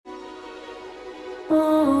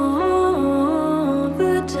all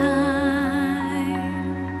the time.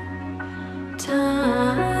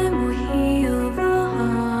 Time will heal the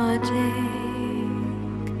heartache,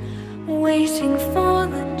 waiting for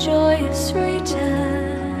the joyous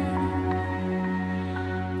return,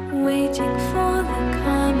 waiting for the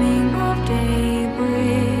coming of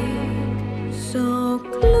daybreak. So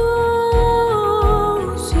close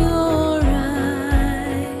your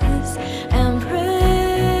eyes and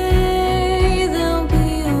pray they'll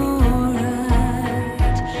be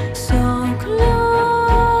alright. So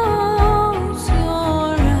close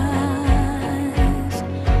your eyes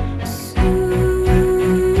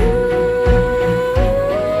soon.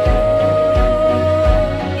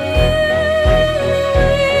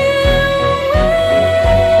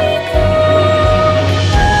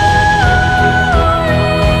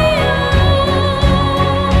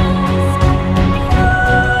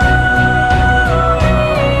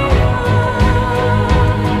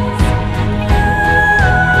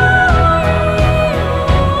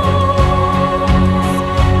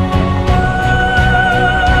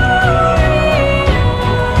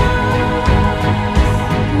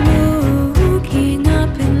 Looking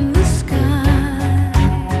up in the sky,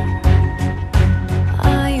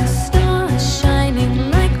 are your stars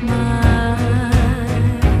shining like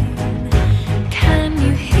mine? Can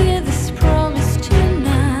you hear this promise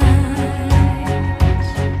tonight?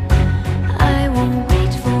 I won't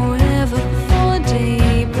wait forever for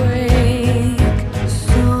daybreak.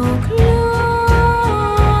 So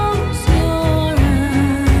close your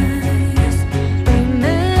eyes,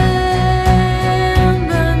 remember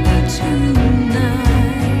me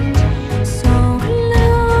tonight. So close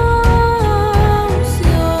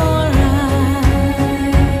your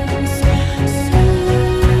eyes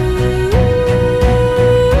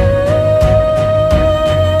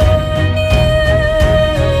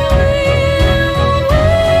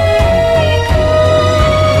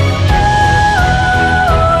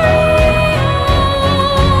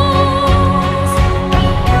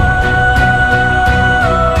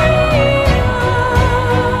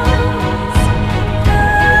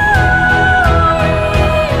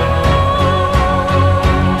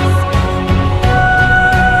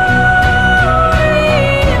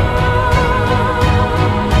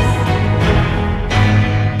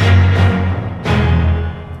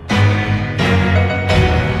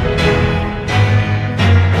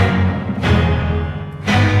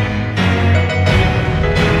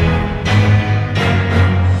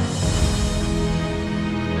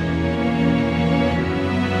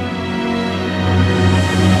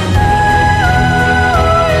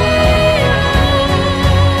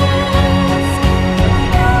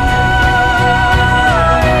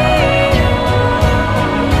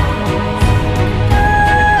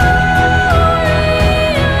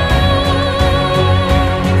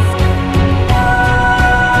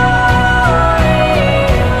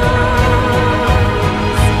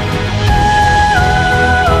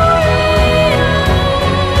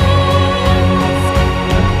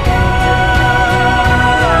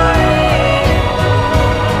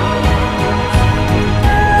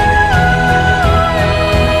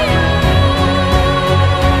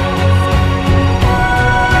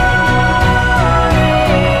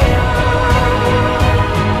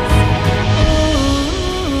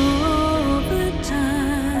all the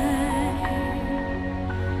time.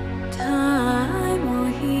 Time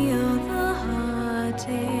will heal the heartache.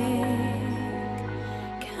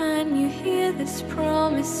 Can you hear this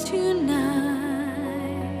promise tonight?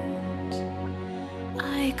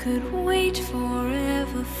 I could wait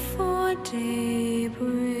forever for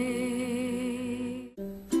daybreak.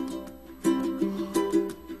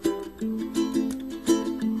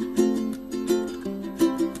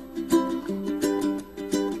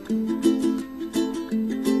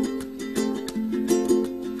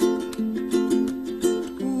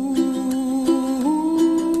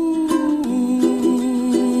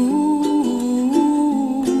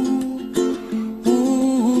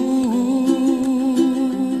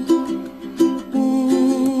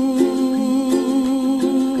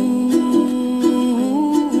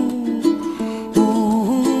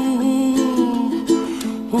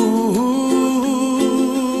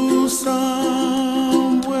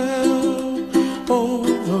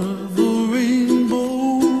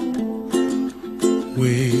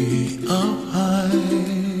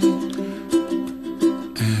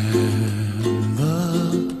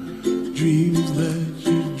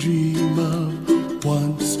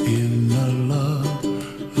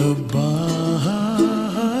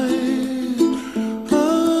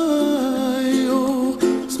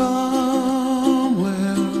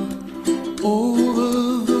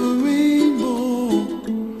 over the rainbow,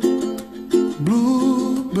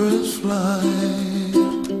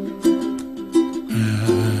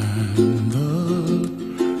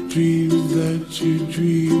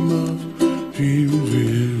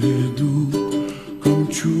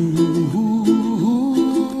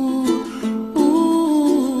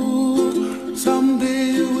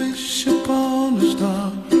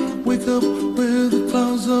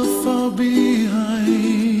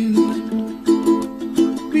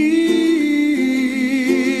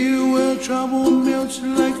 melts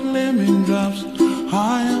like lemon drops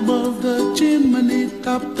high above the chimney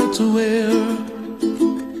top. That's where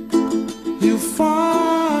you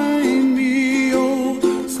find me, oh,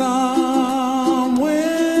 somewhere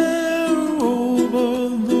over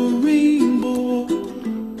the rainbow.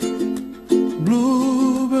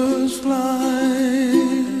 Bluebirds fly,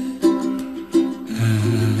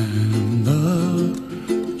 and the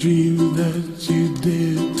dream that you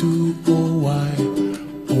did to, oh why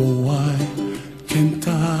can't I?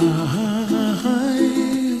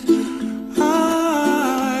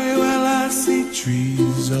 Well, I see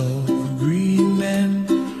trees of green and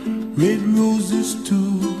red roses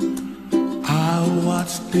too. I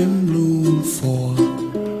watch them bloom for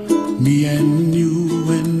me and you,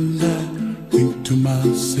 and I think to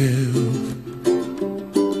myself,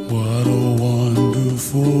 what a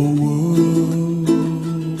wonderful world.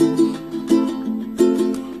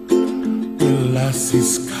 Well, I see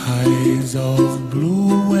skies of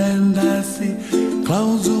blue and I see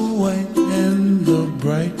clouds of white and the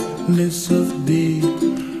brightness of day.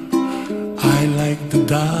 I like the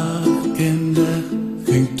dark and I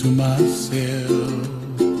think to myself,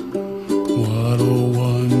 what a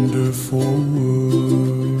wonderful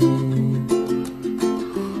world.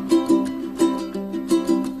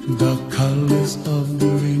 The colors of the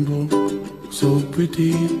rainbow, so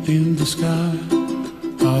pretty in the sky,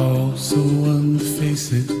 are also on the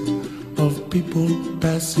faces of people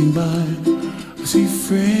passing by. I see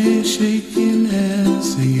friends shaking and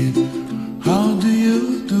singing, how do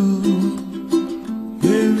you do?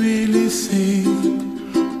 They really say,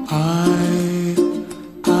 I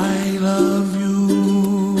love you.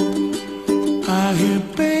 I hear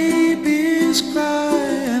babies cry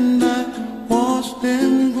and I watch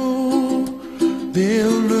them grow.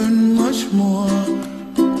 They'll learn much more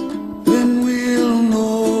than we'll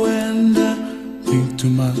know, and I think to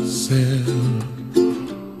myself,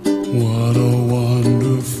 what a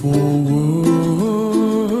wonderful world.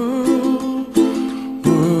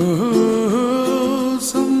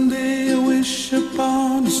 Someday I wish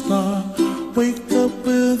upon a star, wake up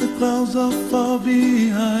where the clouds are far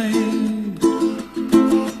behind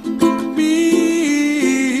me,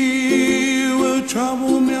 where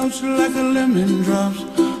trouble melts like a lemon drops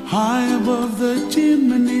high above the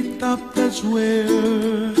chimney top. That's where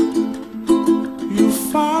you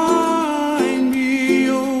find me,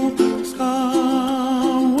 oh,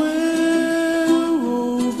 somewhere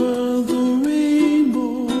over the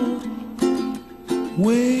rainbow,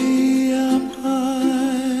 way up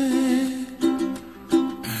high.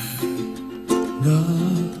 And the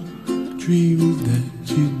dreams that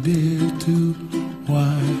you did